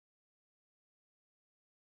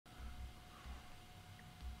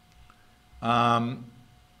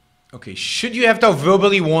Okay, should you have to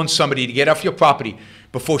verbally warn somebody to get off your property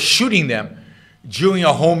before shooting them during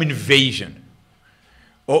a home invasion?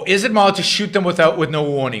 Or is it more to shoot them with no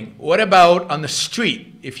warning? What about on the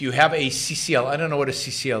street if you have a CCL? I don't know what a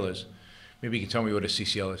CCL is. Maybe you can tell me what a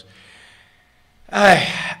CCL is.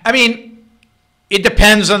 I mean, it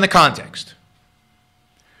depends on the context.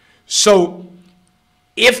 So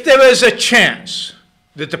if there is a chance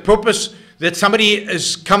that that somebody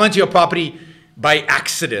is coming to your property by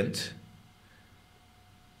accident,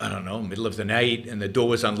 I don't know, middle of the night, and the door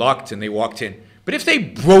was unlocked and they walked in. But if they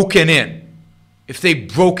broken in,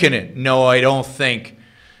 no, I don't think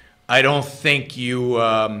you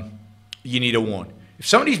need a warrant. If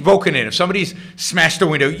somebody's broken in, if somebody's smashed a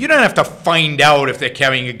window, you don't have to find out if they're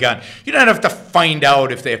carrying a gun. You don't have to find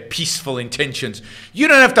out if they have peaceful intentions. You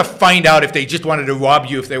don't have to find out if they just wanted to rob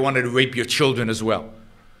you, if they wanted to rape your children as well.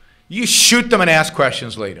 You shoot them and ask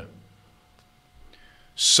questions later.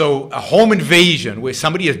 So a home invasion where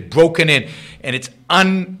somebody is broken in and it's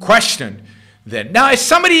unquestioned, then. Now, if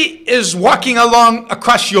somebody is walking along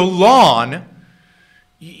across your lawn,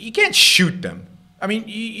 you can't shoot them. I mean,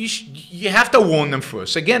 you have to warn them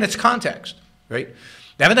first. Again, it's context, right?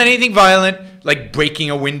 They haven't done anything violent, like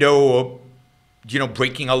breaking a window or,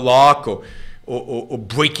 breaking a lock or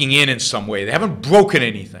breaking in some way. They haven't broken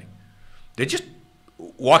anything. They're just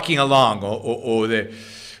walking along,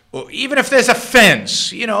 or even if there's a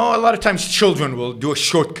fence. A lot of times children will do a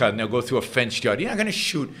shortcut and they'll go through a fenced yard. You're not going to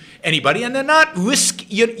shoot anybody, and they're not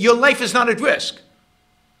your life is not at risk.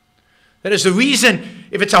 That is the reason,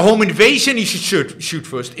 if it's a home invasion, you should shoot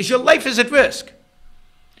first, is your life is at risk.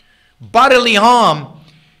 Bodily harm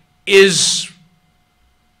there's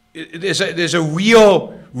a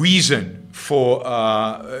real reason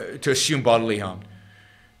to assume bodily harm.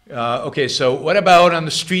 Okay, so what about on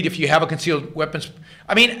the street if you have a concealed weapons?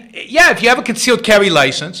 I mean, yeah, if you have a concealed carry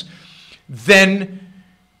license, then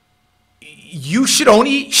you should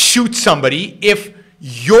only shoot somebody if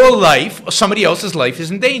your life or somebody else's life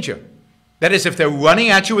is in danger. That is, if they're running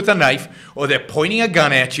at you with a knife, or they're pointing a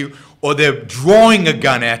gun at you, or they're drawing a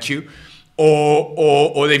gun at you,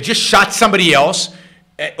 or they've just shot somebody else,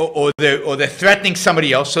 or they're threatening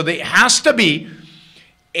somebody else. So there has to be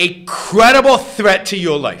a credible threat to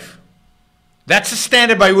your life. That's the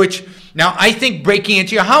standard by which, now I think breaking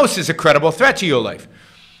into your house is a credible threat to your life.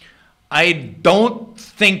 I don't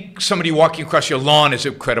think somebody walking across your lawn is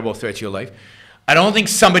a credible threat to your life. I don't think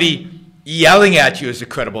somebody yelling at you is a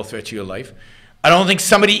credible threat to your life. I don't think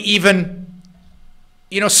somebody even,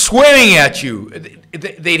 swearing at you.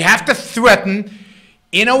 They'd have to threaten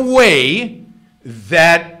in a way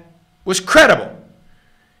that was credible.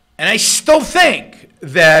 And I still think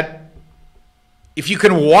that if you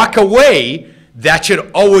can walk away, that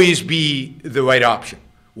should always be the right option.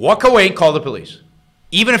 Walk away and call the police.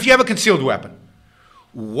 Even if you have a concealed weapon,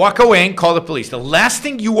 walk away and call the police. The last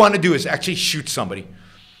thing you want to do is actually shoot somebody.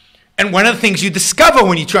 And one of the things you discover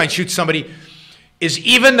when you try and shoot somebody is,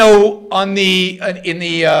 even though in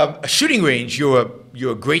the shooting range you're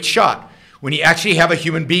a great shot, when you actually have a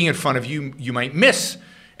human being in front of you, you might miss.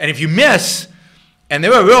 And if you miss, and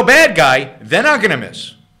they're a real bad guy, they're not going to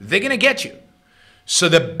miss. They're going to get you. So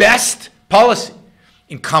the best policy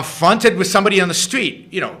in confronted with somebody on the street,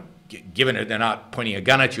 given that they're not pointing a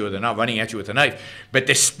gun at you or they're not running at you with a knife, but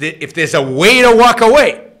if there's a way to walk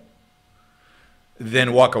away,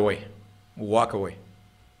 then walk away. Walk away.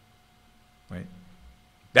 Right?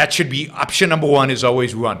 That should be option number one, is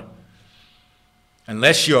always run.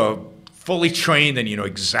 Unless you're fully trained and you know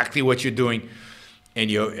exactly what you're doing, and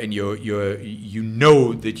you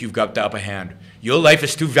know that you've got the upper hand. Your life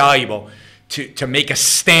is too valuable to make a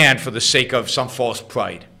stand for the sake of some false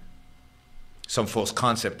pride, some false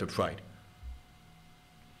concept of pride.